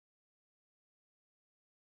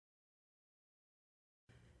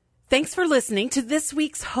Thanks for listening to this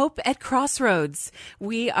week's Hope at Crossroads.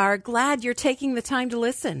 We are glad you're taking the time to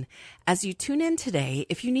listen. As you tune in today,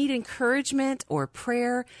 if you need encouragement or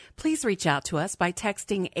prayer, please reach out to us by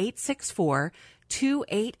texting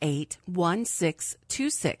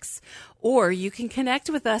 864-288-1626. Or you can connect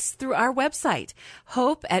with us through our website,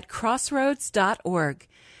 hopeatcrossroads.org.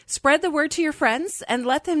 Spread the word to your friends and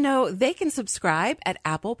let them know they can subscribe at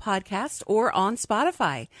Apple Podcasts or on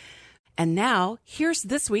Spotify. And now, here's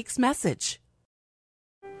this week's message.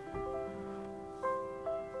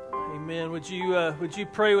 Amen. Would you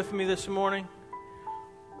pray with me this morning?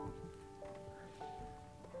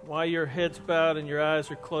 While your head's bowed and your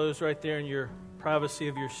eyes are closed right there in your privacy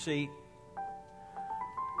of your seat, I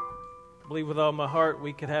believe with all my heart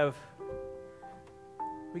we could have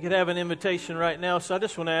an invitation right now. So I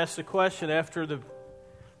just want to ask the question after the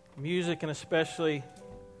music and especially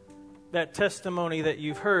that testimony that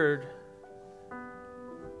you've heard.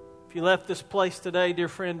 If you left this place today, dear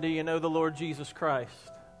friend, do you know the Lord Jesus Christ?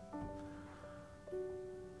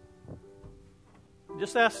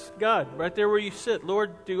 Just ask God right there where you sit,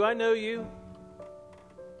 Lord, do I know you?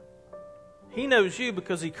 He knows you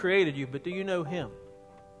because He created you, but do you know Him?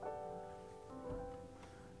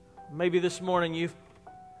 Maybe this morning you've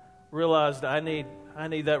realized I need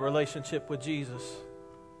that relationship with Jesus.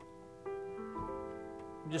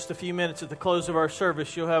 In just a few minutes at the close of our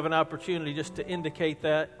service, you'll have an opportunity just to indicate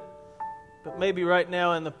that. But maybe right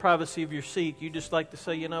now in the privacy of your seat, you just like to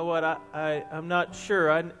say, you know what, I'm not sure.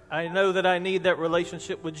 I know that I need that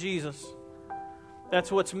relationship with Jesus.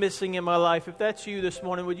 That's what's missing in my life. If that's you this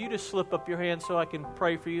morning, would you just slip up your hand so I can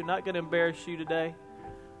pray for you? Not going to embarrass you today.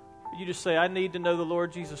 You just say, I need to know the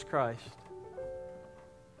Lord Jesus Christ.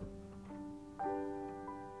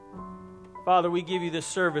 Father, we give you this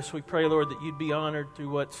service. We pray, Lord, that you'd be honored through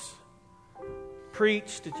what's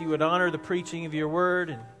preached, that you would honor the preaching of your word,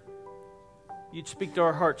 and you'd speak to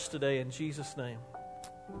our hearts today in Jesus' name.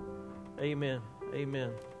 Amen.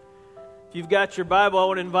 Amen. If you've got your Bible, I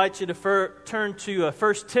want to invite you to turn to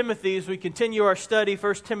 1 Timothy as we continue our study,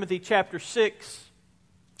 1 Timothy chapter 6.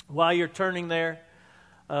 While you're turning there,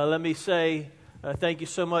 let me say thank you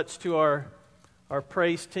so much to our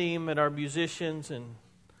praise team and our musicians, and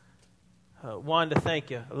wanted to thank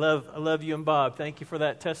you. I love you and Bob. Thank you for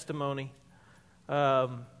that testimony.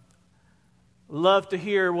 Love to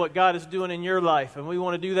hear what God is doing in your life, and we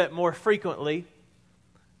want to do that more frequently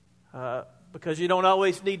because you don't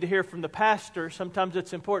always need to hear from the pastor. Sometimes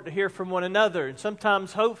it's important to hear from one another, and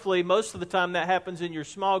sometimes, hopefully, most of the time that happens in your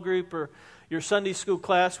small group or your Sunday school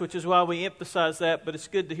class, which is why we emphasize that, but it's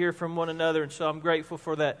good to hear from one another, and so I'm grateful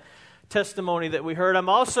for that testimony that we heard. I'm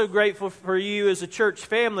also grateful for you as a church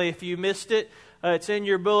family. If you missed it, it's in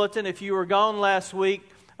your bulletin. If you were gone last week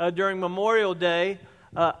during Memorial Day,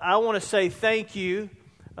 I want to say thank you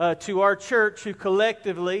to our church who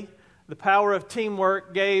collectively, the power of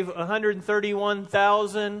teamwork, gave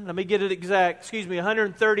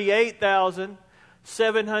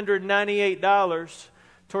 $138,798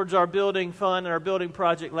 towards our building fund and our building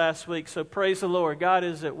project last week. So praise the Lord. God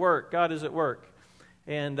is at work. God is at work.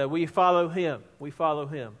 And we follow Him. We follow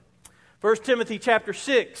Him. 1 Timothy chapter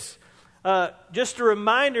 6. Just a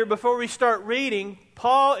reminder before we start reading,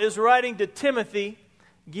 Paul is writing to Timothy,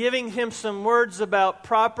 giving him some words about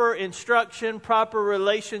proper instruction, proper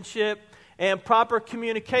relationship, and proper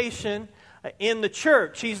communication in the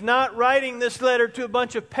church. He's not writing this letter to a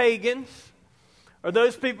bunch of pagans or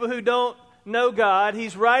those people who don't know God.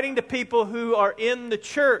 He's writing to people who are in the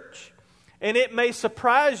church. And it may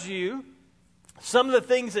surprise you, some of the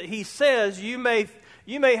things that he says, you may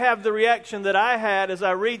have the reaction that I had as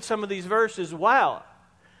I read some of these verses. Wow,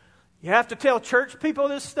 you have to tell church people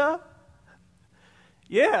this stuff?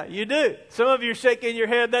 Yeah, you do. Some of you are shaking your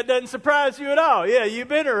head. That doesn't surprise you at all. Yeah, you've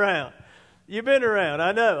been around. You've been around.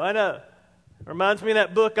 I know. Reminds me of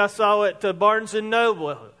that book I saw at Barnes &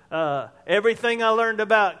 Noble. Everything I learned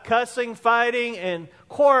about cussing, fighting, and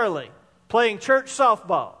quarreling. Playing church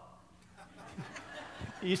softball.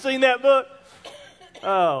 You seen that book?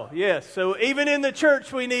 Oh, yes. So even in the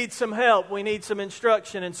church we need some help. We need some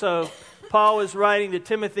instruction. And so Paul is writing to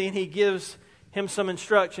Timothy and he gives him some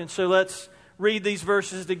instruction. So let's read these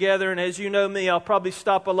verses together, and as you know me, I'll probably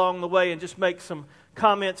stop along the way and just make some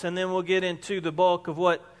comments, and then we'll get into the bulk of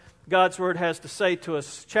what God's Word has to say to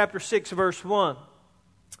us. Chapter 6, verse 1.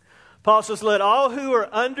 Paul says, "Let all who are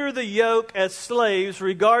under the yoke as slaves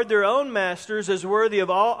regard their own masters as worthy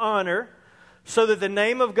of all honor, so that the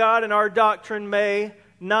name of God and our doctrine may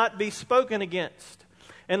not be spoken against.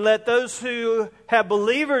 And let those who have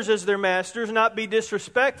believers as their masters not be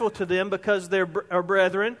disrespectful to them because they are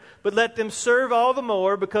brethren, but let them serve all the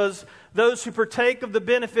more because those who partake of the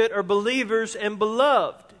benefit are believers and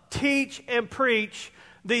beloved. Teach and preach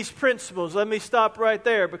these principles. Let me stop right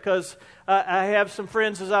there because I have some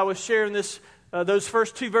friends as I was sharing this, those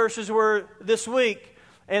first two verses were this week,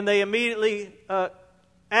 and they immediately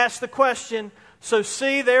asked the question, so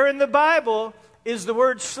see there in the Bible, is the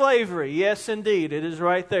word slavery? Yes, indeed. It is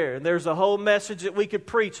right there. And there's a whole message that we could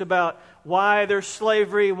preach about why there's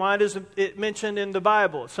slavery, why does it mentioned in the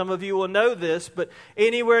Bible. Some of you will know this, but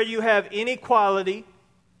anywhere you have inequality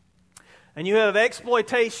and you have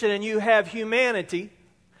exploitation and you have humanity,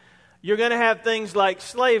 you're going to have things like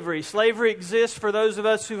slavery. Slavery exists for those of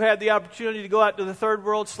us who had the opportunity to go out to the third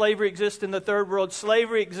world. Slavery exists in the third world.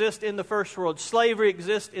 Slavery exists in the first world. Slavery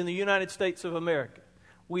exists in the United States of America.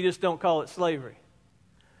 We just don't call it slavery.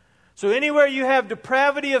 So anywhere you have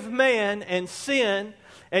depravity of man and sin,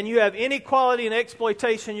 and you have inequality and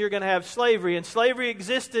exploitation, you're going to have slavery. And slavery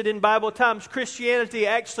existed in Bible times. Christianity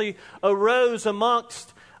actually arose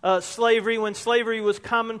amongst slavery when slavery was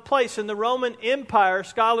commonplace. In the Roman Empire,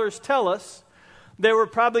 scholars tell us, there were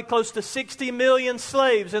probably close to 60 million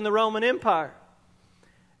slaves in the Roman Empire.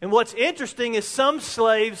 And what's interesting is some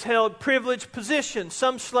slaves held privileged positions.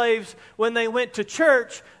 Some slaves, when they went to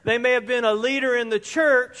church, they may have been a leader in the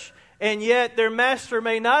church, and yet their master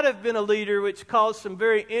may not have been a leader, which caused some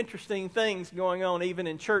very interesting things going on even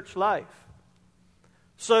in church life.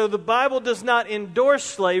 So the Bible does not endorse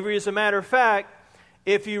slavery. As a matter of fact,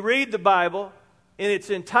 if you read the Bible in its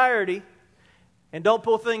entirety and don't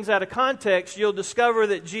pull things out of context, you'll discover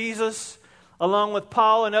that Jesus, along with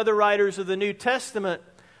Paul and other writers of the New Testament,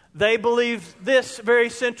 they believed this very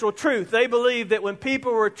central truth. They believed that when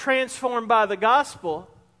people were transformed by the gospel,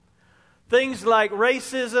 things like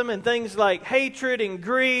racism and things like hatred and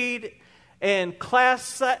greed and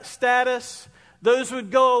class status, those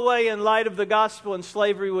would go away in light of the gospel and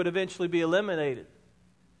slavery would eventually be eliminated.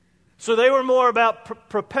 So they were more about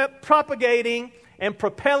propagating and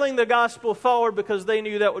propelling the gospel forward because they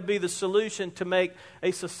knew that would be the solution to make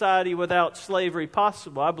a society without slavery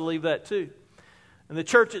possible. I believe that too. And the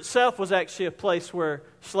church itself was actually a place where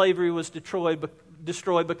slavery was destroyed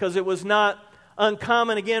because it was not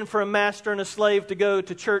uncommon, again, for a master and a slave to go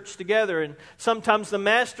to church together. And sometimes the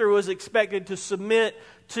master was expected to submit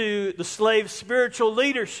to the slave's spiritual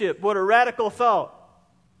leadership. What a radical thought.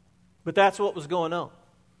 But that's what was going on.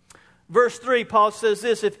 Verse 3, Paul says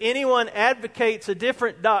this, if anyone advocates a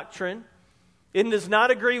different doctrine and does not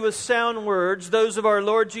agree with sound words, those of our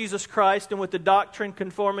Lord Jesus Christ, and with the doctrine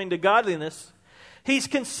conforming to godliness, he's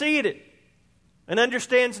conceited and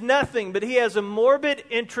understands nothing, but he has a morbid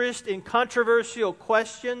interest in controversial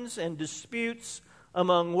questions and disputes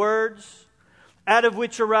among words, out of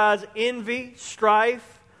which arise envy,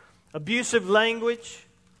 strife, abusive language,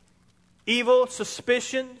 evil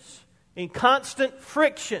suspicions, and constant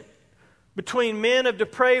friction between men of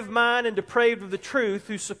depraved mind and depraved of the truth,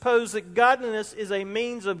 who suppose that godliness is a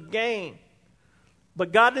means of gain.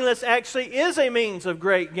 But godliness actually is a means of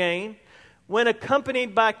great gain when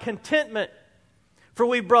accompanied by contentment. For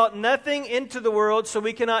we brought nothing into the world, so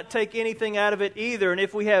we cannot take anything out of it either. And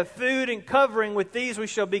if we have food and covering, with these we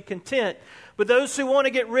shall be content. But those who want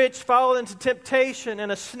to get rich fall into temptation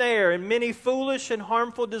and a snare, and many foolish and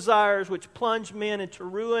harmful desires which plunge men into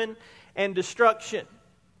ruin and destruction.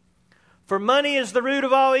 For money is the root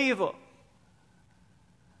of all evil.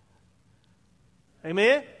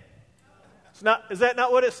 Amen? Is that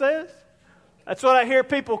not what it says? That's what I hear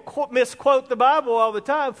people misquote the Bible all the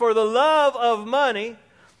time. For the love of money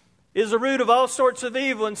is the root of all sorts of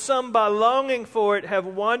evil, and some by longing for it have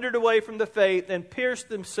wandered away from the faith and pierced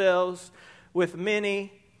themselves with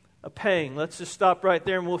many a pang. Let's just stop right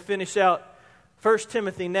there and we'll finish out 1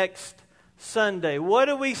 Timothy next Sunday. What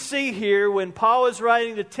do we see here when Paul is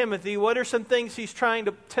writing to Timothy? What are some things he's trying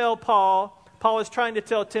to tell Paul? Paul is trying to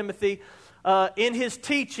tell Timothy in his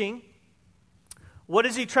teaching. What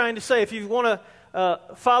is he trying to say? If you want to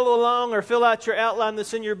follow along or fill out your outline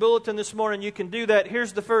that's in your bulletin this morning, you can do that.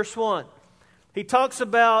 Here's the first one. He talks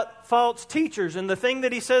about false teachers, and the thing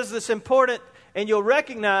that he says that's important, and you'll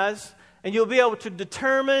recognize, and you'll be able to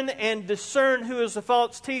determine and discern who is a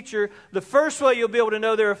false teacher. The first way you'll be able to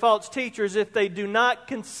know they're a false teacher is if they do not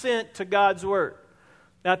consent to God's Word.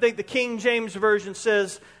 Now, I think the King James Version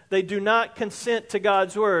says they do not consent to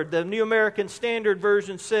God's Word. The New American Standard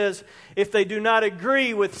Version says if they do not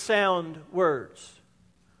agree with sound words.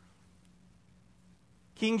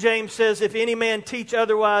 King James says if any man teach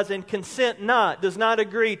otherwise and consent not, does not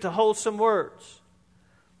agree to wholesome words.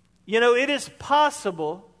 You know, it is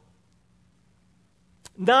possible,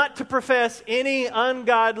 not to profess any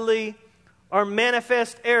ungodly or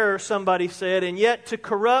manifest error, somebody said, and yet to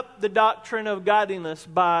corrupt the doctrine of godliness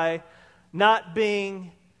by not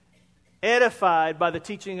being edified by the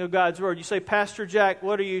teaching of God's Word. You say, Pastor Jack,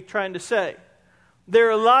 what are you trying to say? There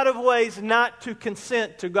are a lot of ways not to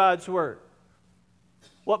consent to God's Word.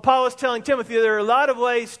 What Paul is telling Timothy, there are a lot of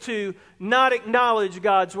ways to not acknowledge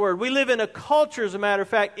God's Word. We live in a culture, as a matter of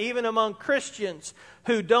fact, even among Christians,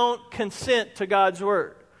 who don't consent to God's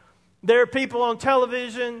Word. There are people on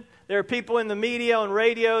television, there are people in the media, on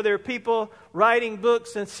radio, there are people writing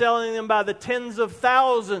books and selling them by the tens of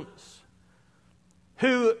thousands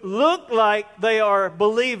who look like they are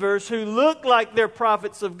believers, who look like they're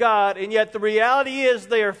prophets of God, and yet the reality is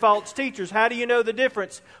they are false teachers. How do you know the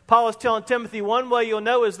difference? Paul is telling Timothy, one way you'll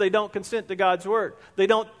know is they don't consent to God's Word. They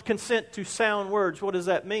don't consent to sound words. What does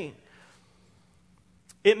that mean?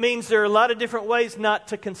 It means there are a lot of different ways not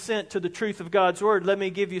to consent to the truth of God's Word. Let me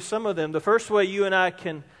give you some of them. The first way you and I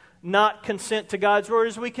can not consent to God's Word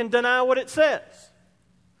is we can deny what it says.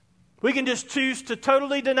 We can just choose to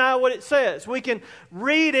totally deny what it says. We can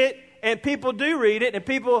read it, and people do read it, and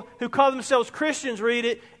people who call themselves Christians read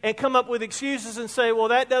it and come up with excuses and say, well,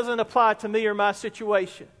 that doesn't apply to me or my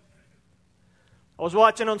situation. I was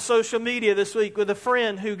watching on social media this week with a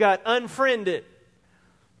friend who got unfriended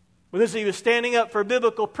because he was standing up for a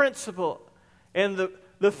biblical principle. And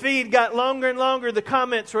the feed got longer and longer, the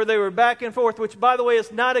comments where they were back and forth, which, by the way,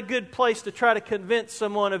 is not a good place to try to convince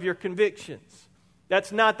someone of your convictions.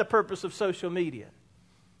 That's not the purpose of social media.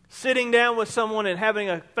 Sitting down with someone and having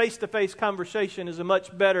a face-to-face conversation is a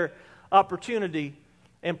much better opportunity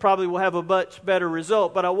and probably will have a much better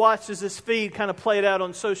result. But I watched as this feed kind of played out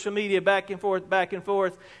on social media back and forth.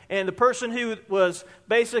 And the person who was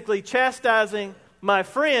basically chastising my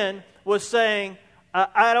friend was saying,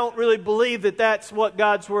 I don't really believe that that's what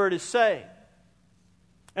God's Word is saying.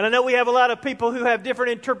 And I know we have a lot of people who have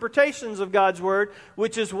different interpretations of God's Word,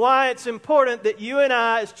 which is why it's important that you and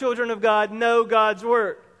I, as children of God, know God's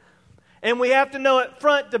Word. And we have to know it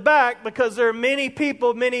front to back because there are many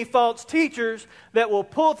people, many false teachers that will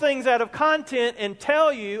pull things out of content and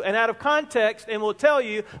tell you, and out of context, and will tell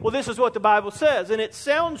you, well, this is what the Bible says. And it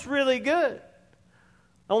sounds really good.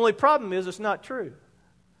 The only problem is it's not true.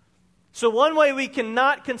 So one way we can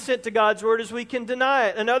not consent to God's Word is we can deny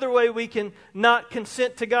it. Another way we can not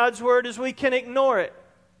consent to God's Word is we can ignore it.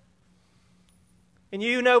 And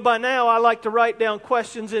you know by now I like to write down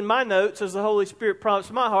questions in my notes as the Holy Spirit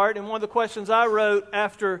prompts my heart. And one of the questions I wrote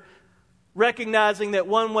after recognizing that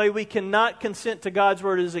one way we cannot consent to God's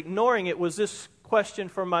Word is ignoring it was this question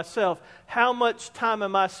for myself. How much time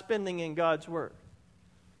am I spending in God's Word?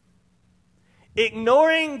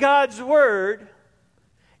 Ignoring God's Word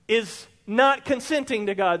is not consenting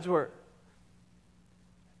to God's Word.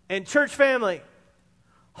 And church family,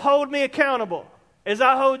 hold me accountable as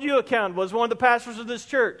I hold you accountable as one of the pastors of this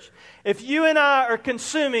church. If you and I are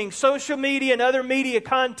consuming social media and other media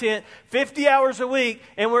content 50 hours a week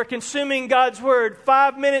and we're consuming God's Word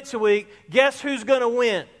 5 minutes a week, guess who's going to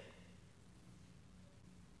win?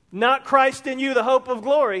 Not Christ in you, the hope of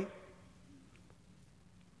glory,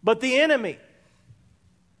 but the enemy.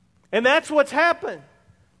 And that's what's happened.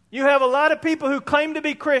 You have a lot of people who claim to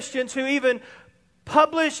be Christians who even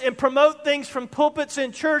publish and promote things from pulpits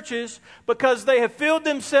in churches because they have filled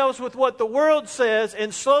themselves with what the world says,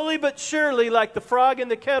 and slowly but surely, like the frog in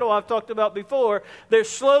the kettle I've talked about before, they're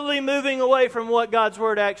slowly moving away from what God's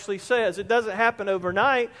Word actually says. It doesn't happen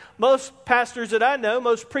overnight. Most pastors that I know,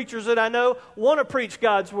 most preachers that I know want to preach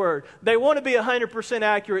God's Word. They want to be 100%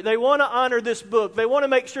 accurate. They want to honor this book. They want to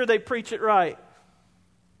make sure they preach it right.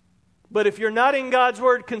 But if you're not in God's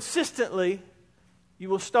Word consistently, you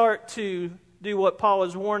will start to do what Paul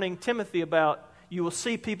is warning Timothy about. You will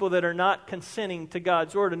see people that are not consenting to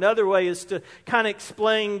God's Word. Another way is to kind of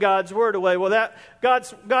explain God's Word away. Well,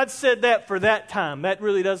 God said that for that time. That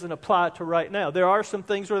really doesn't apply to right now. There are some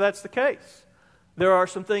things where that's the case. There are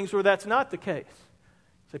some things where that's not the case.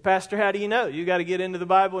 Say, Pastor, how do you know? You got to get into the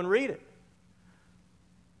Bible and read it.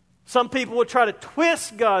 Some people will try to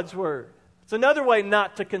twist God's Word. It's another way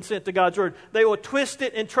not to consent to God's Word. They will twist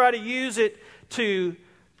it and try to use it to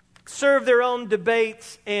serve their own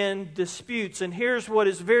debates and disputes. And here's what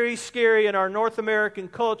is very scary in our North American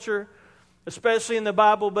culture, especially in the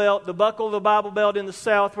Bible Belt, the buckle of the Bible Belt in the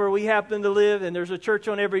South where we happen to live, and there's a church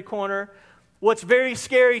on every corner. What's very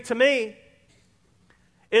scary to me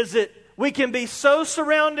is that we can be so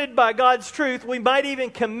surrounded by God's truth, we might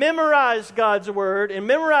even memorize God's Word and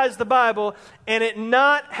memorize the Bible, and it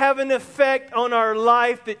not have an effect on our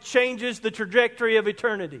life that changes the trajectory of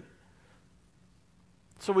eternity.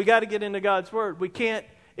 So we got to get into God's Word. We can't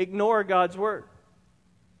ignore God's Word.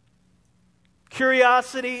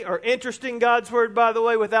 Curiosity or interest in God's Word, by the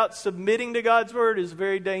way, without submitting to God's Word is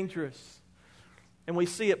very dangerous. And we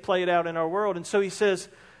see it played out in our world. And so he says,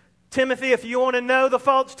 Timothy, if you want to know the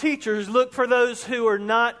false teachers, look for those who are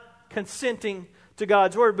not consenting to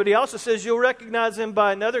God's Word. But he also says you'll recognize them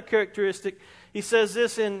by another characteristic. He says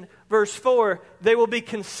this in verse 4, they will be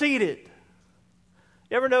conceited.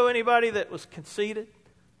 You ever know anybody that was conceited?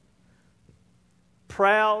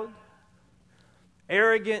 Proud,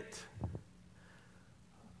 arrogant,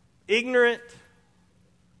 ignorant.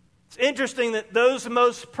 It's interesting that those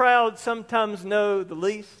most proud sometimes know the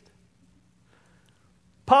least.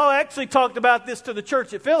 Paul actually talked about this to the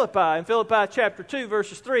church at Philippi. In Philippi chapter 2,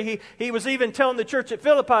 verses 3, he was even telling the church at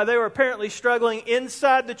Philippi they were apparently struggling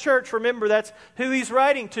inside the church. Remember, that's who he's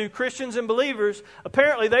writing to, Christians and believers.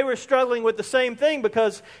 Apparently, they were struggling with the same thing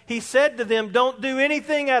because he said to them, don't do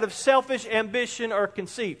anything out of selfish ambition or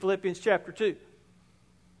conceit. Philippians chapter 2.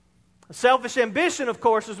 Selfish ambition, of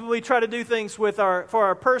course, is when we try to do things for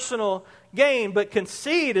our personal gain, but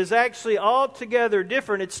conceit is actually altogether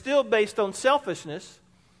different. It's still based on selfishness,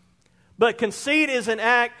 but conceit is an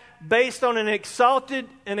act based on an exalted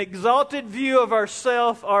view of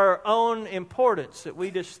ourself, our own importance, that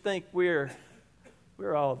we just think we're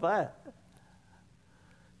all that.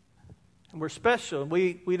 And we're special.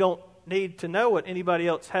 We don't need to know what anybody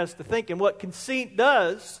else has to think. And what conceit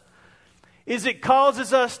does is it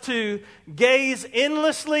causes us to gaze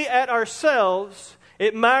endlessly at ourselves,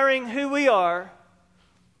 admiring who we are,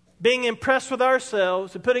 being impressed with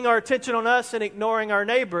ourselves, and putting our attention on us and ignoring our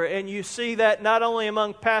neighbor. And you see that not only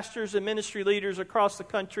among pastors and ministry leaders across the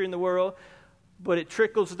country and the world, but it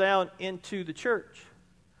trickles down into the church.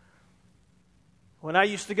 When I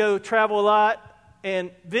used to go travel a lot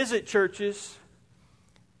and visit churches,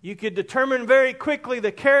 you could determine very quickly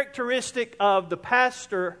the characteristic of the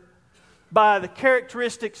pastor by the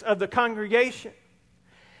characteristics of the congregation.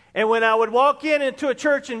 And when I would walk into a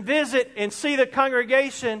church and visit and see the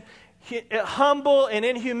congregation humble and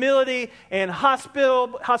in humility and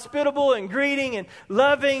hospitable and greeting and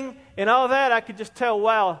loving and all that, I could just tell,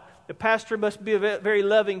 wow, the pastor must be a very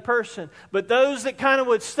loving person. But those that kind of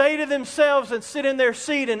would stay to themselves and sit in their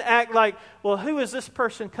seat and act like, well, who is this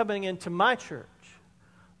person coming into my church?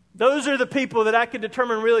 Those are the people that I could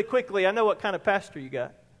determine really quickly. I know what kind of pastor you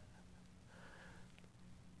got.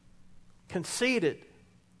 Conceited.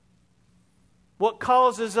 What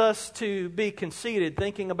causes us to be conceited?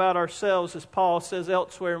 Thinking about ourselves, as Paul says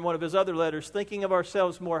elsewhere in one of his other letters, thinking of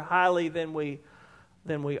ourselves more highly than we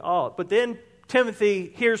ought. But then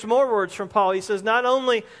Timothy hears more words from Paul. He says, not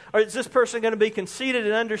only is this person going to be conceited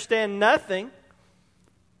and understand nothing,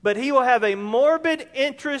 but he will have a morbid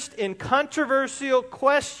interest in controversial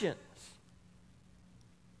questions.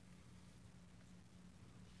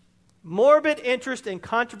 Morbid interest in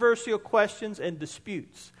controversial questions and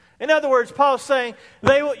disputes. In other words, Paul's saying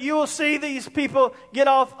you will see these people get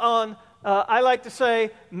off on, I like to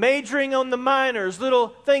say, majoring on the minors, little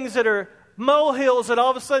things that are molehills that all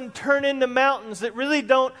of a sudden turn into mountains that really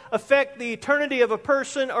don't affect the eternity of a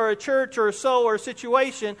person or a church or a soul or a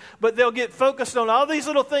situation, but they'll get focused on all these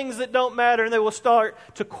little things that don't matter and they will start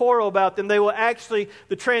to quarrel about them. They will actually,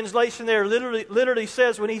 the translation there literally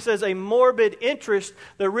says, when he says a morbid interest,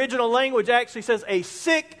 the original language actually says a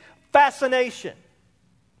sick fascination.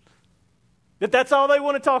 That's all they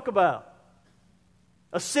want to talk about.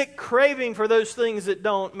 A sick craving for those things that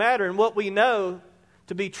don't matter. And what we know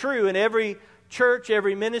to be true in every church,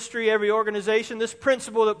 every ministry, every organization, this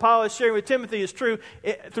principle that Paul is sharing with Timothy is true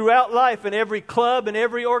throughout life, in every club, in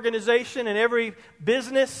every organization, in every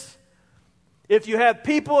business. If you have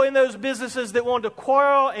people in those businesses that want to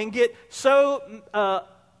quarrel and get so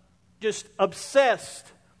just obsessed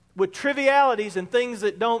with trivialities and things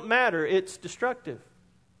that don't matter, it's destructive.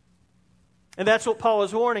 And that's what Paul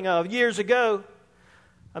is warning of. Years ago,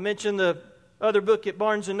 I mentioned the other book at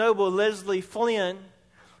Barnes & Noble, Leslie Flynn.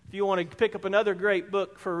 If you want to pick up another great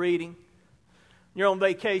book for reading, you're on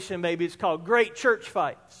vacation maybe, it's called Great Church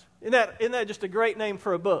Fights. Isn't that just a great name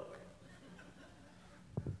for a book?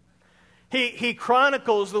 He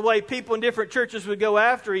chronicles the way people in different churches would go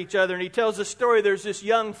after each other, and he tells a story. There's this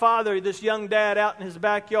young father, this young dad out in his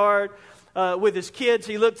backyard with his kids.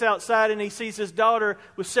 He looks outside and he sees his daughter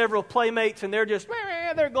with several playmates, and they're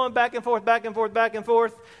going back and forth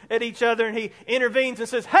at each other, and he intervenes and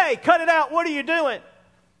says, "Hey, cut it out, what are you doing?"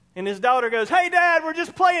 And his daughter goes, "Hey, Dad, we're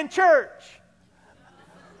just playing church."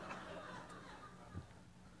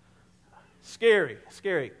 Scary.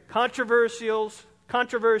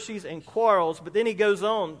 Controversies and quarrels. But then he goes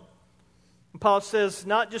on. And Paul says,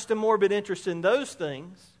 not just a morbid interest in those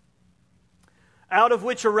things, out of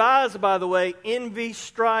which arise, by the way, envy,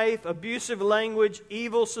 strife, abusive language,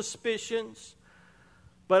 evil suspicions.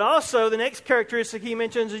 But also, the next characteristic he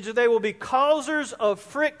mentions is that they will be causers of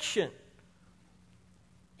friction.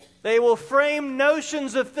 They will frame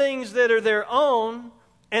notions of things that are their own,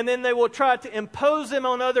 and then they will try to impose them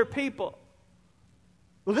on other people.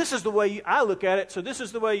 Well, this is the way I look at it, so this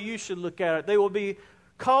is the way you should look at it. They will be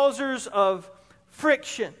causers of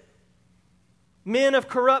friction. Men of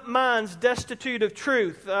corrupt minds, destitute of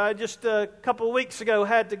truth. I just a couple of weeks ago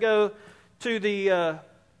had to go to the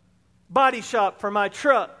body shop for my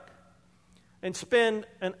truck and spend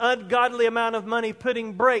an ungodly amount of money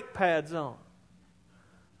putting brake pads on.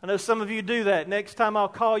 I know some of you do that. Next time I'll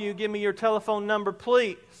call you, give me your telephone number,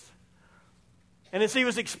 please. And as he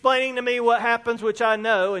was explaining to me what happens, which I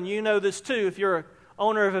know, and you know this too, if you're an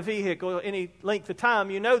owner of a vehicle any length of time,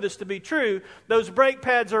 you know this to be true. Those brake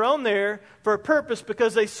pads are on there for a purpose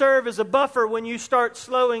because they serve as a buffer when you start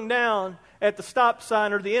slowing down at the stop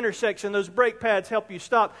sign or the intersection. Those brake pads help you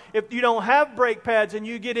stop. If you don't have brake pads and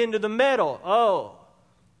you get into the metal,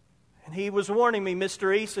 and he was warning me, Mr.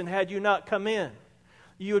 Eason, had you not come in,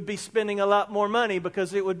 you would be spending a lot more money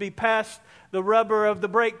because it would be past the rubber of the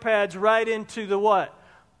brake pads right into the what?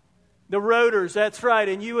 The rotors, that's right.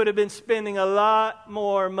 And you would have been spending a lot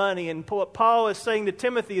more money. And what Paul is saying to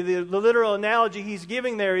Timothy, the literal analogy he's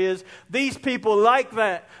giving there is, these people like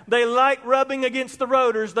that. They like rubbing against the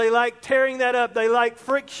rotors. They like tearing that up. They like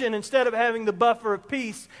friction instead of having the buffer of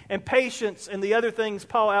peace and patience and the other things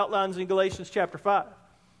Paul outlines in Galatians chapter 5.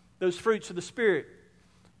 Those fruits of the Spirit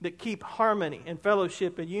that keep harmony and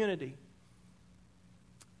fellowship and unity.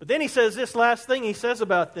 But then he says this last thing he says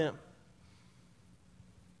about them.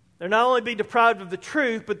 They'll not only be deprived of the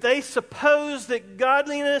truth, but they suppose that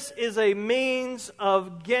godliness is a means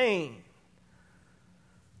of gain.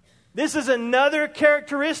 This is another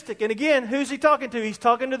characteristic. And again, who's he talking to? He's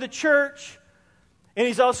talking to the church. And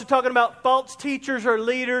he's also talking about false teachers or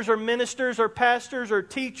leaders or ministers or pastors or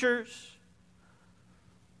teachers.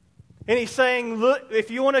 And he's saying, look, if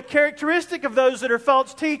you want a characteristic of those that are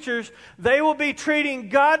false teachers, they will be treating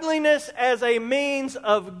godliness as a means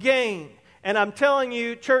of gain. And I'm telling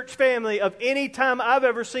you, church family, of any time I've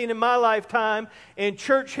ever seen in my lifetime in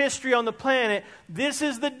church history on the planet, this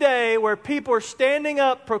is the day where people are standing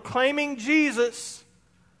up proclaiming Jesus.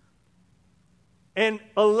 And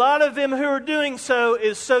a lot of them who are doing so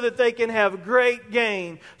is so that they can have great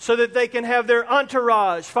gain, so that they can have their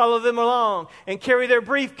entourage follow them along and carry their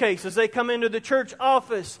briefcase as they come into the church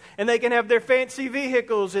office, and they can have their fancy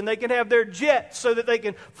vehicles and they can have their jets so that they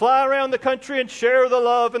can fly around the country and share the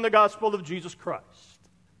love and the gospel of Jesus Christ.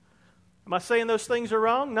 Am I saying those things are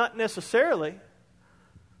wrong? Not necessarily.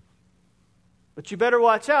 But you better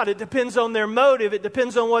watch out. It depends on their motive. It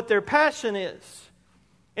depends on what their passion is.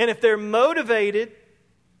 And if they're motivated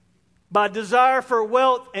by desire for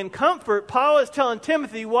wealth and comfort, Paul is telling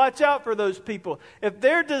Timothy, watch out for those people. If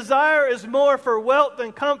their desire is more for wealth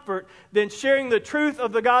and comfort than sharing the truth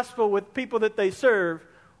of the gospel with people that they serve,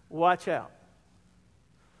 watch out.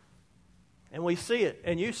 And we see it,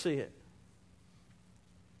 and you see it.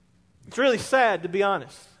 It's really sad, to be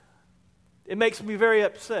honest. It makes me very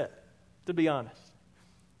upset, to be honest.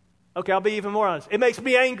 Okay, I'll be even more honest. It makes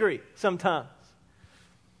me angry sometimes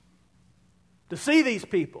to see these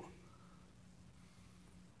people.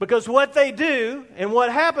 Because what they do, and what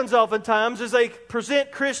happens oftentimes, is they present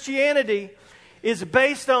Christianity is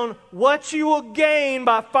based on what you will gain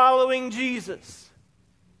by following Jesus.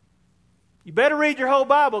 You better read your whole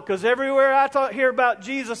Bible, because everywhere I hear about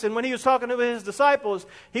Jesus, and when he was talking to his disciples,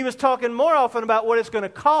 he was talking more often about what it's going to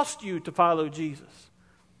cost you to follow Jesus.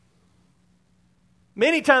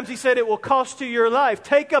 Many times he said it will cost you your life.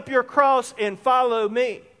 Take up your cross and follow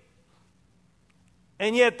me.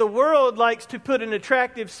 And yet the world likes to put an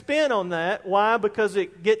attractive spin on that. Why? Because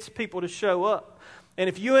it gets people to show up. And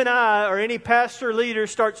if you and I or any pastor or leader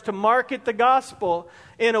starts to market the gospel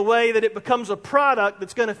in a way that it becomes a product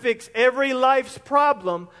that's going to fix every life's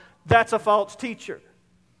problem, that's a false teacher.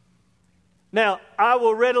 Now, I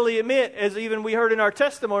will readily admit, as even we heard in our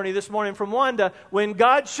testimony this morning from Wanda, when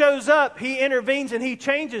God shows up, he intervenes and he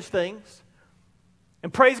changes things.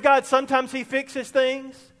 And praise God, sometimes he fixes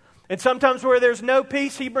things. And sometimes where there's no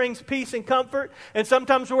peace, he brings peace and comfort. And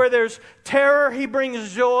sometimes where there's terror, he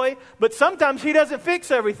brings joy. But sometimes he doesn't fix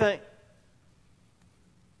everything.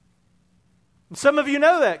 And some of you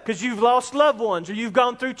know that because you've lost loved ones, or you've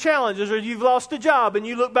gone through challenges, or you've lost a job, and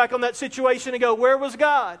you look back on that situation and go, where was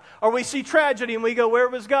God? Or we see tragedy and we go, where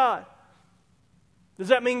was God? Does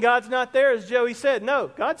that mean God's not there? As Joey said, no,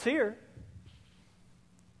 God's here.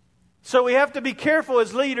 So we have to be careful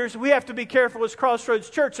as leaders. We have to be careful as Crossroads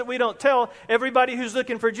Church that we don't tell everybody who's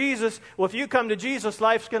looking for Jesus, well, if you come to Jesus,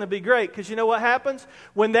 life's going to be great. Because you know what happens?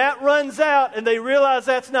 When that runs out and they realize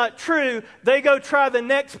that's not true, they go try the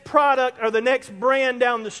next product or the next brand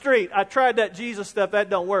down the street. I tried that Jesus stuff. That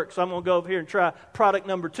don't work. So I'm going to go over here and try product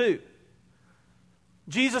number 2.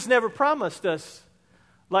 Jesus never promised us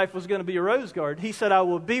life was going to be a rose garden. He said, I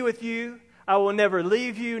will be with you. I will never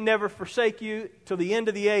leave you, never forsake you. Till the end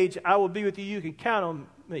of the age, I will be with you. You can count on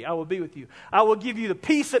me. I will be with you. I will give you the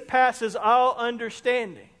peace that passes all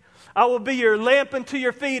understanding. I will be your lamp unto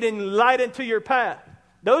your feet and light unto your path.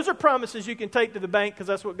 Those are promises you can take to the bank because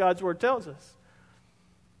that's what God's Word tells us.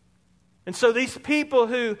 And so these people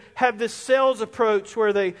who have this sales approach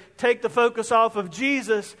where they take the focus off of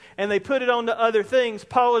Jesus and they put it onto other things,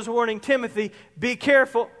 Paul is warning Timothy, be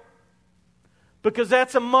careful. Because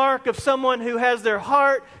that's a mark of someone who has their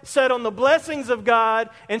heart set on the blessings of God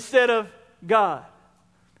instead of God.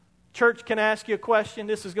 Church, can I ask you a question?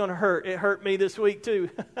 This is going to hurt. It hurt me this week too.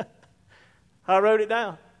 I wrote it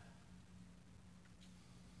down.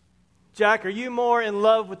 Jack, are you more in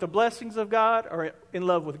love with the blessings of God or in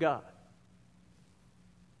love with God?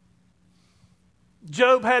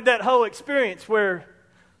 Job had that whole experience where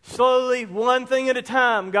slowly, one thing at a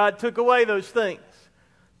time, God took away those things.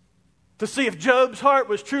 To see if Job's heart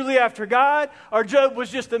was truly after God or Job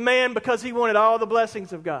was just a man because he wanted all the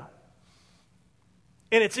blessings of God.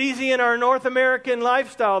 And it's easy in our North American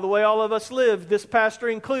lifestyle, the way all of us live, this pastor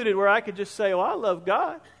included, where I could just say, I love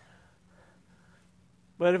God.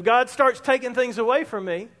 But if God starts taking things away from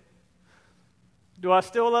me, do I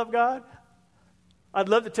still love God? I'd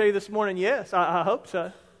love to tell you this morning, yes, I hope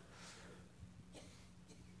so.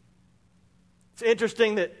 It's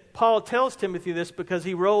interesting that Paul tells Timothy this because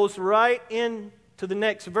he rolls right into the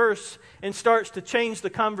next verse and starts to change the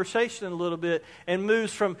conversation a little bit and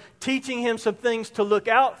moves from teaching him some things to look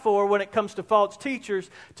out for when it comes to false teachers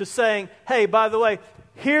to saying, hey, by the way,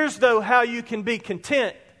 here's though how you can be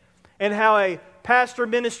content and how a pastor,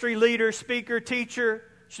 ministry leader, speaker, teacher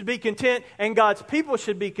should be content and God's people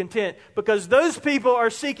should be content because those people are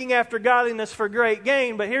seeking after godliness for great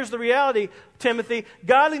gain. But here's the reality, Timothy,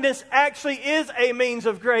 godliness actually is a means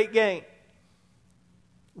of great gain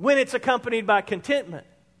when it's accompanied by contentment.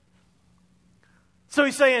 So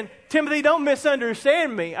he's saying, Timothy, don't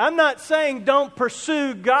misunderstand me. I'm not saying don't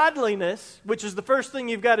pursue godliness, which is the first thing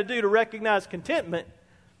you've got to do to recognize contentment.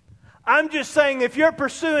 I'm just saying if you're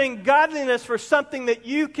pursuing godliness for something that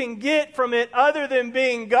you can get from it other than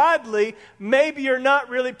being godly, maybe you're not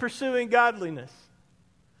really pursuing godliness.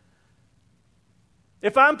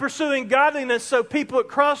 If I'm pursuing godliness so people at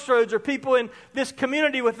Crossroads or people in this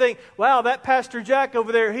community would think, wow, that Pastor Jack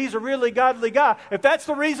over there, he's a really godly guy. If that's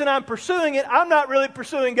the reason I'm pursuing it, I'm not really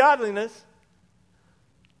pursuing godliness.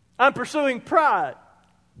 I'm pursuing pride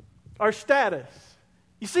or status.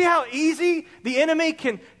 You see how easy the enemy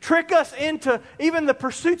can trick us into even the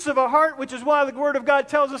pursuits of our heart, which is why the Word of God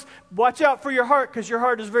tells us, watch out for your heart because your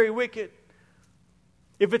heart is very wicked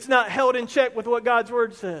if it's not held in check with what God's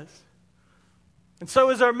Word says. And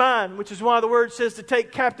so is our mind, which is why the Word says to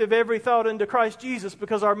take captive every thought into Christ Jesus,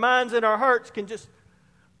 because our minds and our hearts can just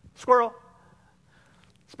squirrel.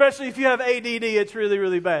 Especially if you have ADD, it's really,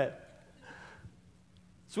 really bad.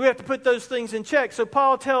 So we have to put those things in check. So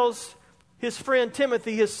Paul tells his friend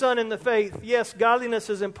Timothy, his son in the faith, yes, godliness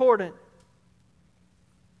is important.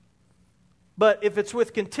 But if it's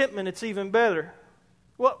with contentment, it's even better.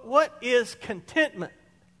 What is contentment?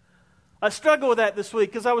 I struggled with that this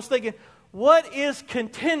week because I was thinking, what is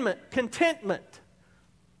contentment? Contentment.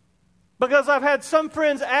 Because I've had some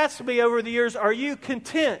friends ask me over the years, are you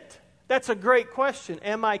content? That's a great question.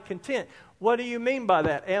 Am I content? What do you mean by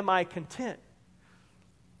that? Am I content?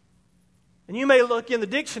 And you may look in the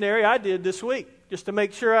dictionary, I did this week, just to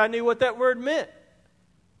make sure I knew what that word meant.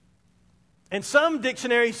 And some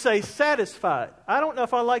dictionaries say satisfied. I don't know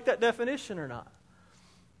if I like that definition or not.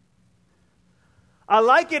 I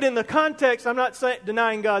like it in the context. I'm not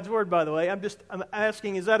denying God's Word, by the way. I'm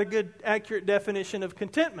asking, is that a good, accurate definition of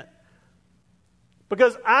contentment?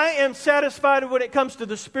 Because I am satisfied when it comes to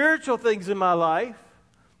the spiritual things in my life.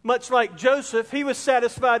 Much like Joseph, he was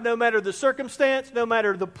satisfied no matter the circumstance, no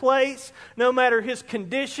matter the place, no matter his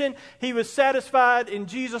condition. He was satisfied in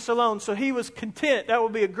Jesus alone. So he was content. That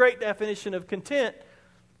would be a great definition of content.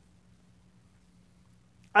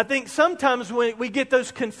 I think sometimes when we get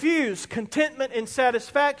those confused, contentment and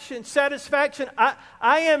satisfaction. Satisfaction,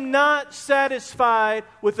 I am not satisfied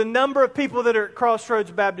with the number of people that are at Crossroads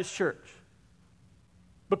Baptist Church.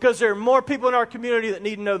 Because there are more people in our community that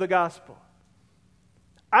need to know the gospel.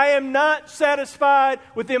 I am not satisfied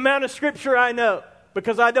with the amount of Scripture I know.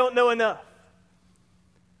 because I don't know enough.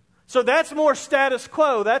 So that's more status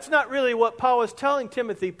quo. That's not really what Paul is telling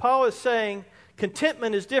Timothy. Paul is saying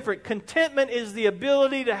contentment is different. Contentment is the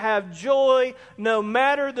ability to have joy no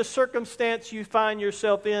matter the circumstance you find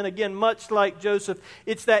yourself in. Again, much like Joseph,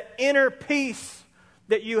 it's that inner peace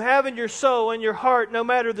that you have in your soul and your heart, no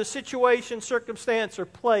matter the situation, circumstance, or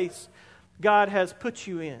place God has put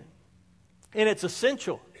you in. And it's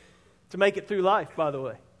essential to make it through life, by the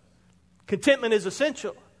way. Contentment is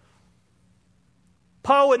essential.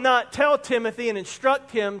 Paul would not tell Timothy and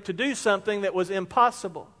instruct him to do something that was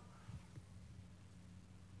impossible.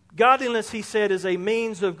 Godliness, he said, is a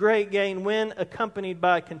means of great gain when accompanied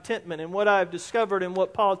by contentment. And what I've discovered and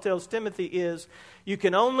what Paul tells Timothy is you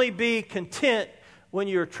can only be content when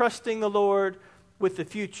you're trusting the Lord with the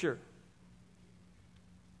future.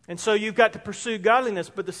 And so you've got to pursue godliness.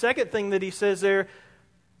 But the second thing that he says there,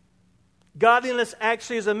 godliness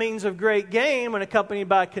actually is a means of great gain when accompanied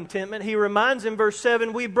by contentment. He reminds in verse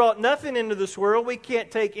 7, we brought nothing into this world. We can't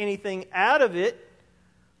take anything out of it.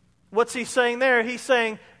 What's he saying there? He's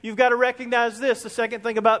saying you've got to recognize this. The second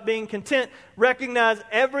thing about being content, recognize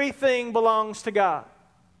everything belongs to God.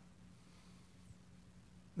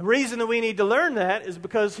 The reason that we need to learn that is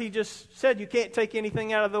because he just said you can't take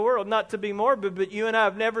anything out of the world. Not to be morbid, but you and I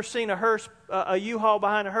have never seen a U-Haul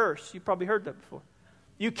behind a hearse. You've probably heard that before.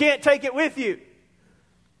 You can't take it with you.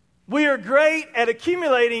 We are great at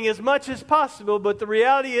accumulating as much as possible, but the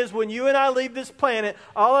reality is when you and I leave this planet,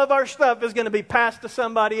 all of our stuff is going to be passed to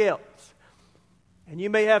somebody else. And you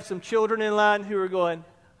may have some children in line who are going,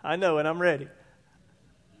 I know it, I'm ready.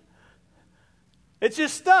 It's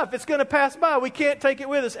just stuff. It's going to pass by. We can't take it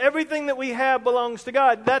with us. Everything that we have belongs to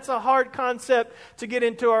God. That's a hard concept to get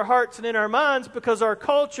into our hearts and in our minds because our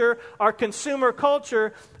culture, our consumer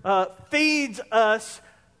culture, feeds us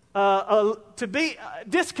to be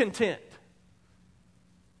discontent.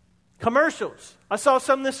 Commercials. I saw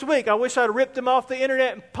some this week. I wish I'd ripped them off the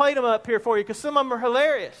internet and played them up here for you because some of them are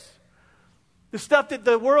hilarious. The stuff that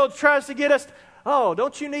the world tries to get us, oh,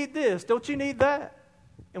 don't you need this? Don't you need that?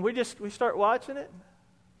 And we start watching it.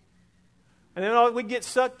 And then we get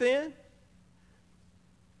sucked in.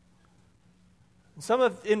 And some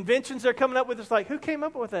of the inventions they're coming up with, it's like, who came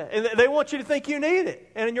up with that? And they want you to think you need it.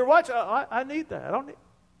 And you're watching, oh, I need that. I don't need it.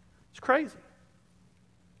 It's crazy.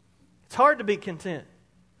 It's hard to be content.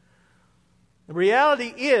 The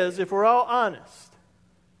reality is, if we're all honest,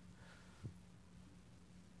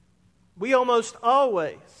 we almost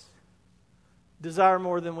always desire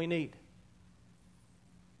more than we need.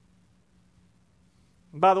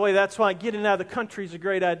 And by the way, that's why getting out of the country is a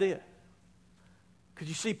great idea. Because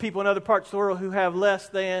you see people in other parts of the world who have less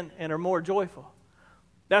than and are more joyful.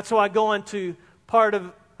 That's why going to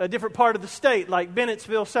a different part of the state, like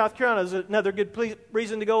Bennettsville, South Carolina, is another good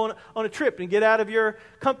reason to go on a trip and get out of your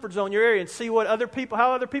comfort zone, your area, and see how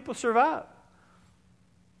other people survive.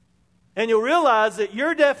 And you'll realize that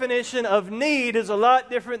your definition of need is a lot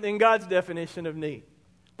different than God's definition of need.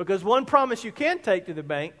 Because one promise you can take to the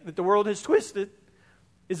bank that the world has twisted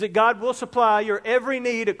is that God will supply your every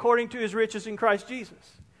need according to His riches in Christ Jesus.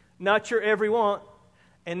 Not your every want,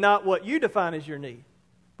 and not what you define as your need,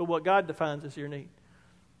 but what God defines as your need.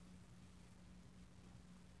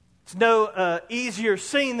 It's no easier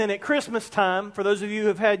scene than at Christmas time, for those of you who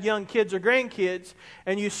have had young kids or grandkids,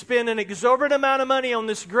 and you spend an exorbitant amount of money on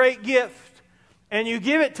this great gift, and you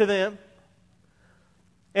give it to them,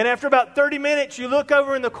 and after about 30 minutes, you look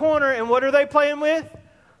over in the corner, and what are they playing with?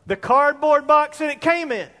 The cardboard box that it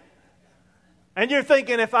came in. And you're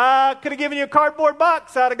thinking, if I could have given you a cardboard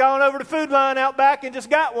box, I'd have gone over to Food Line out back and just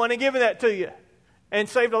got one and given that to you and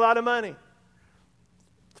saved a lot of money.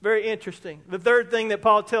 It's very interesting. The third thing that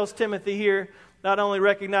Paul tells Timothy here, not only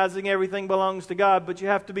recognizing everything belongs to God, but you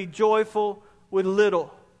have to be joyful with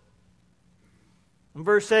little. In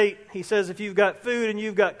verse 8, he says, if you've got food and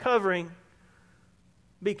you've got covering,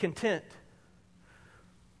 be content.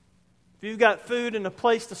 If you've got food and a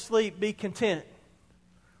place to sleep, be content.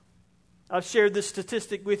 I've shared this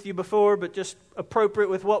statistic with you before, but just appropriate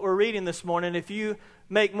with what we're reading this morning. If you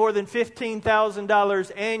make more than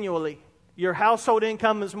 $15,000 annually, your household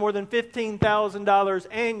income is more than $15,000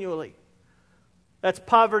 annually. That's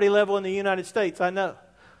poverty level in the United States, I know.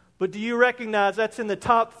 But do you recognize that's in the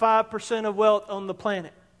top 5% of wealth on the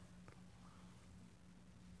planet?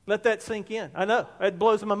 Let that sink in. I know, it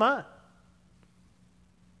blows my mind.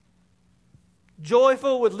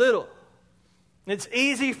 Joyful with little. It's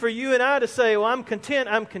easy for you and I to say, well, I'm content,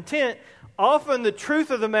 I'm content. Often the truth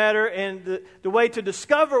of the matter and the way to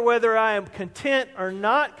discover whether I am content or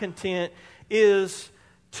not content is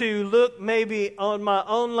to look maybe on my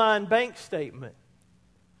online bank statement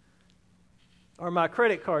or my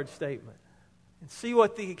credit card statement and see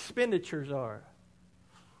what the expenditures are.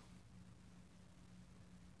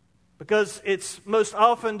 Because it's most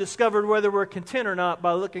often discovered whether we're content or not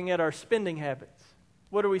by looking at our spending habits.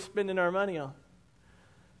 What are we spending our money on?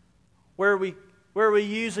 Where are we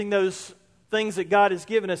using those things that God has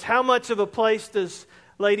given us? How much of a place does,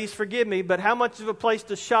 ladies, forgive me, but how much of a place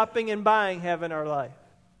does shopping and buying have in our life?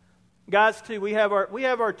 Guys, too, we have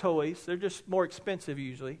our toys. They're just more expensive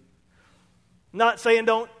usually. Not saying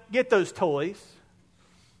don't get those toys.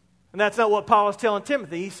 And that's not what Paul is telling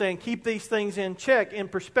Timothy. He's saying keep these things in check, in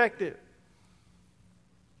perspective.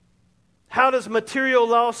 How does material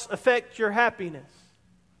loss affect your happiness?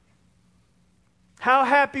 How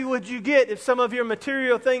happy would you get if some of your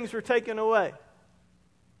material things were taken away?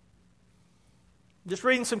 Just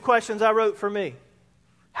reading some questions I wrote for me.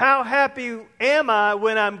 How happy am I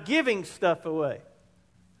when I'm giving stuff away?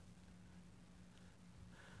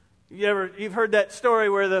 You've heard that story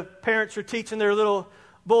where the parents are teaching their little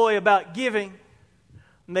boy about giving,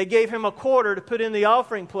 and they gave him a quarter to put in the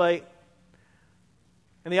offering plate,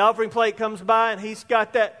 and the offering plate comes by and he's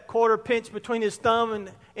got that quarter pinched between his thumb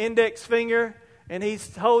and index finger, and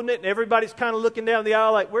he's holding it, and everybody's kind of looking down the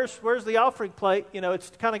aisle like, where's the offering plate? You know, it's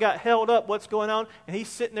kind of got held up. What's going on? And he's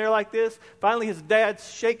sitting there like this. Finally, his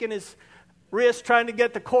dad's shaking his wrist trying to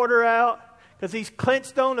get the quarter out because he's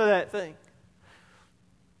clenched onto that thing.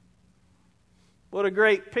 What a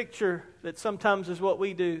great picture that sometimes is what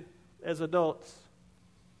we do as adults.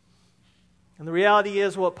 And the reality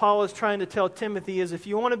is what Paul is trying to tell Timothy is if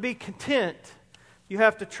you want to be content, you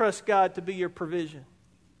have to trust God to be your provision.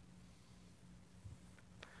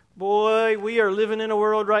 Boy, we are living in a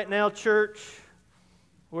world right now, church,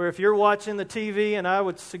 where if you're watching the TV, and I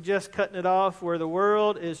would suggest cutting it off, where the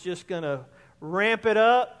world is just going to ramp it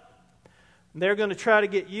up. They're going to try to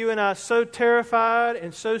get you and I so terrified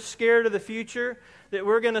and so scared of the future that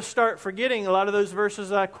we're going to start forgetting a lot of those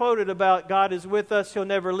verses I quoted about God is with us, He'll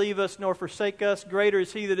never leave us nor forsake us. Greater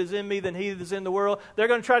is He that is in me than he that is in the world. They're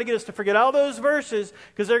going to try to get us to forget all those verses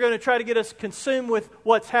because they're going to try to get us consumed with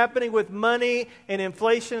what's happening with money and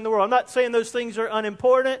inflation in the world. I'm not saying those things are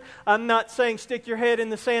unimportant. I'm not saying stick your head in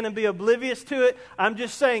the sand and be oblivious to it. I'm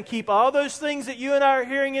just saying keep all those things that you and I are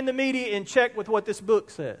hearing in the media in check with what this book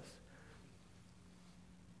says.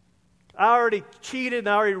 I already cheated and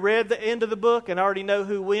I already read the end of the book and I already know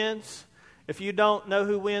who wins. If you don't know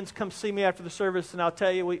who wins, come see me after the service and I'll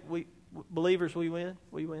tell you, we believers, we win.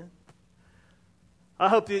 We win. I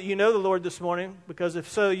hope that you know the Lord this morning, because if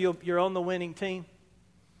so, you're on the winning team.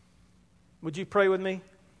 Would you pray with me?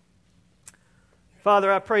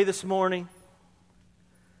 Father, I pray this morning.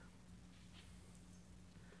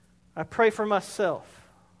 I pray for myself.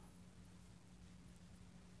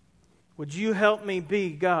 Would you help me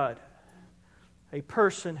be, God, a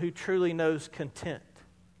person who truly knows content?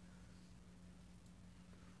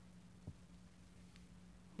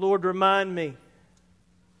 Lord, remind me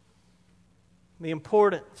the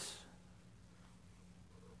importance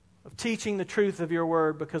of teaching the truth of your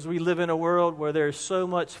word, because we live in a world where there's so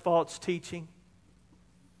much false teaching.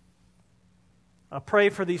 I pray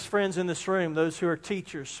for these friends in this room, those who are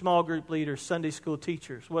teachers, small group leaders, Sunday school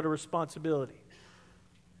teachers. What a responsibility.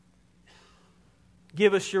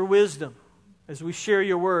 Give us your wisdom as we share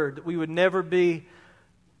your word, that we would never be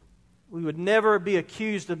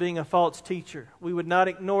accused of being a false teacher. We would not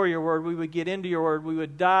ignore your word. We would get into your word. We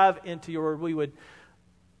would dive into your word. We would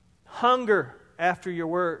hunger after your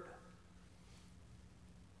word.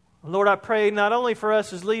 Lord, I pray not only for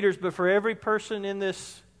us as leaders, but for every person in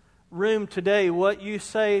this room today, what you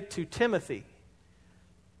say to Timothy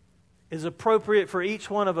is appropriate for each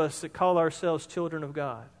one of us that call ourselves children of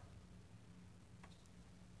God.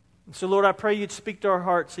 And so, Lord, I pray you'd speak to our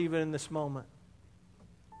hearts even in this moment.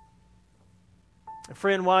 And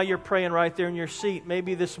friend, while you're praying right there in your seat,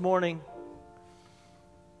 maybe this morning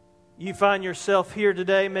you find yourself here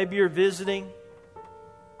today, maybe you're visiting,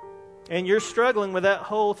 and you're struggling with that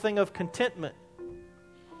whole thing of contentment.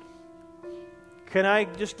 Can I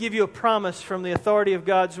just give you a promise from the authority of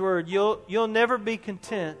God's word? You'll never be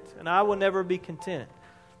content, and I will never be content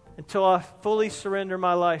until I fully surrender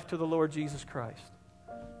my life to the Lord Jesus Christ.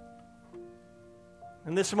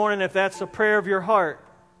 And this morning, if that's a prayer of your heart,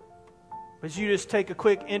 as you just take a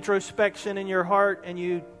quick introspection in your heart and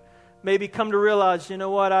you maybe come to realize, you know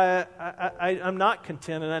what, I'm not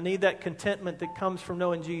content, and I need that contentment that comes from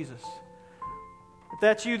knowing Jesus. If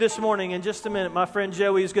that's you this morning, in just a minute, my friend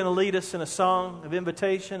Joey is going to lead us in a song of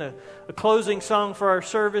invitation, a closing song for our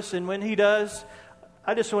service. And when he does,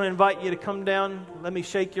 I just want to invite you to come down, let me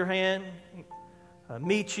shake your hand,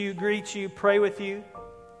 meet you, greet you, pray with you.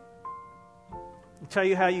 I'll tell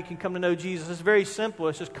you how you can come to know Jesus. It's very simple.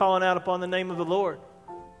 It's just calling out upon the name of the Lord.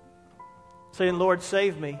 Saying, Lord,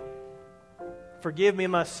 save me. Forgive me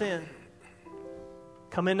my sin.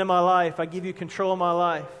 Come into my life. I give you control of my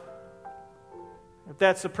life. If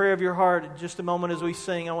that's the prayer of your heart, in just a moment as we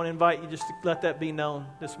sing, I want to invite you just to let that be known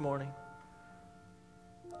this morning.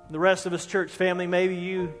 The rest of us, church family, maybe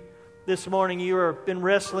you, this morning, you have been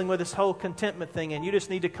wrestling with this whole contentment thing, and you just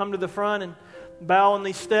need to come to the front and bow on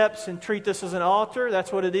these steps and treat this as an altar.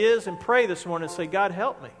 That's what it is. And pray this morning and say, God,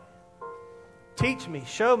 help me. Teach me.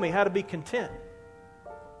 Show me how to be content.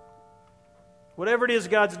 Whatever it is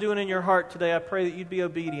God's doing in your heart today, I pray that you'd be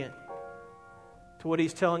obedient to what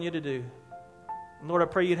He's telling you to do. And Lord, I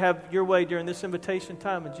pray you'd have your way during this invitation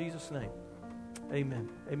time in Jesus' name. Amen.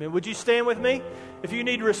 Amen. Would you stand with me? If you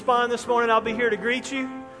need to respond this morning, I'll be here to greet you.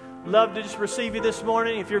 Love to just receive you this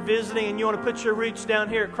morning. If you're visiting and you want to put your roots down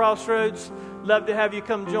here at Crossroads, love to have you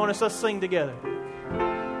come join us. Let's sing together.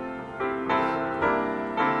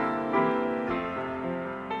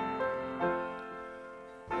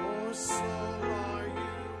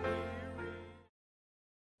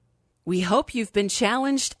 We hope you've been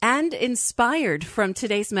challenged and inspired from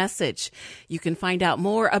today's message. You can find out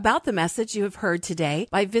more about the message you have heard today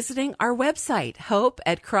by visiting our website,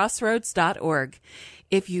 hope@crossroads.org.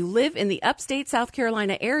 If you live in the upstate South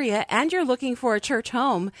Carolina area and you're looking for a church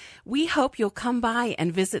home, we hope you'll come by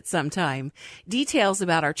and visit sometime. Details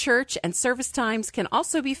about our church and service times can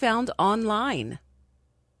also be found online.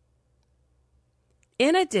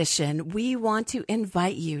 In addition, we want to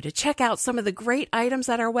invite you to check out some of the great items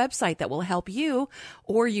at our website that will help you,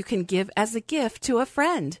 or you can give as a gift to a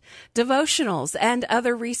friend. Devotionals and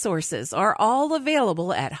other resources are all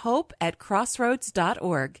available at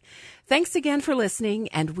hope@crossroads.org. Thanks again for listening,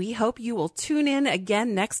 and we hope you will tune in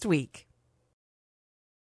again next week.